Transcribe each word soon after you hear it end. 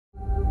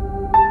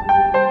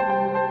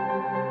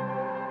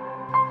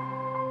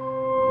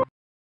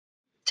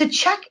To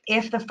check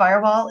if the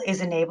firewall is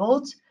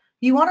enabled,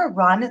 you want to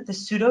run the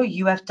sudo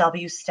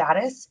ufw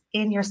status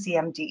in your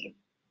CMD.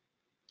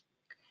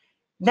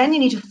 Then you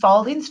need to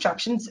follow the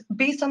instructions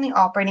based on the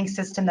operating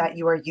system that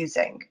you are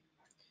using.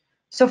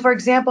 So for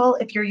example,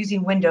 if you're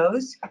using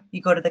Windows,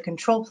 you go to the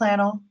control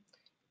panel,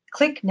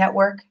 click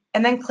Network,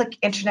 and then click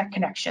Internet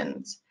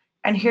Connections.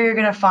 And here you're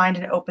going to find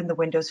and open the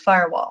Windows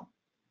Firewall.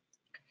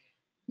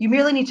 You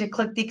merely need to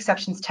click the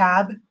Exceptions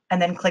tab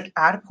and then click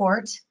Add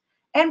Port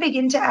and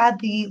begin to add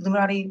the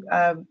Luminati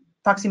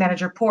Proxy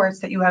Manager ports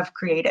that you have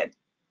created.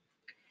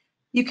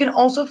 You can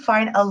also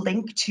find a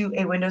link to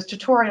a Windows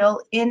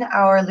tutorial in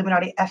our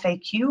Luminati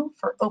FAQ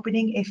for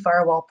opening a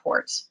firewall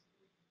port.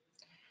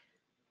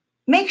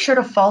 Make sure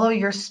to follow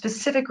your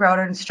specific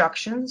router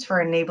instructions for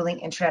enabling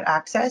internet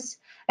access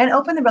and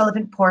open the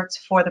relevant ports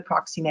for the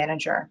Proxy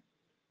Manager.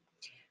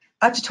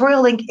 A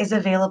tutorial link is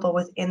available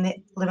within the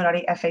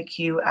Luminati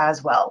FAQ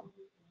as well.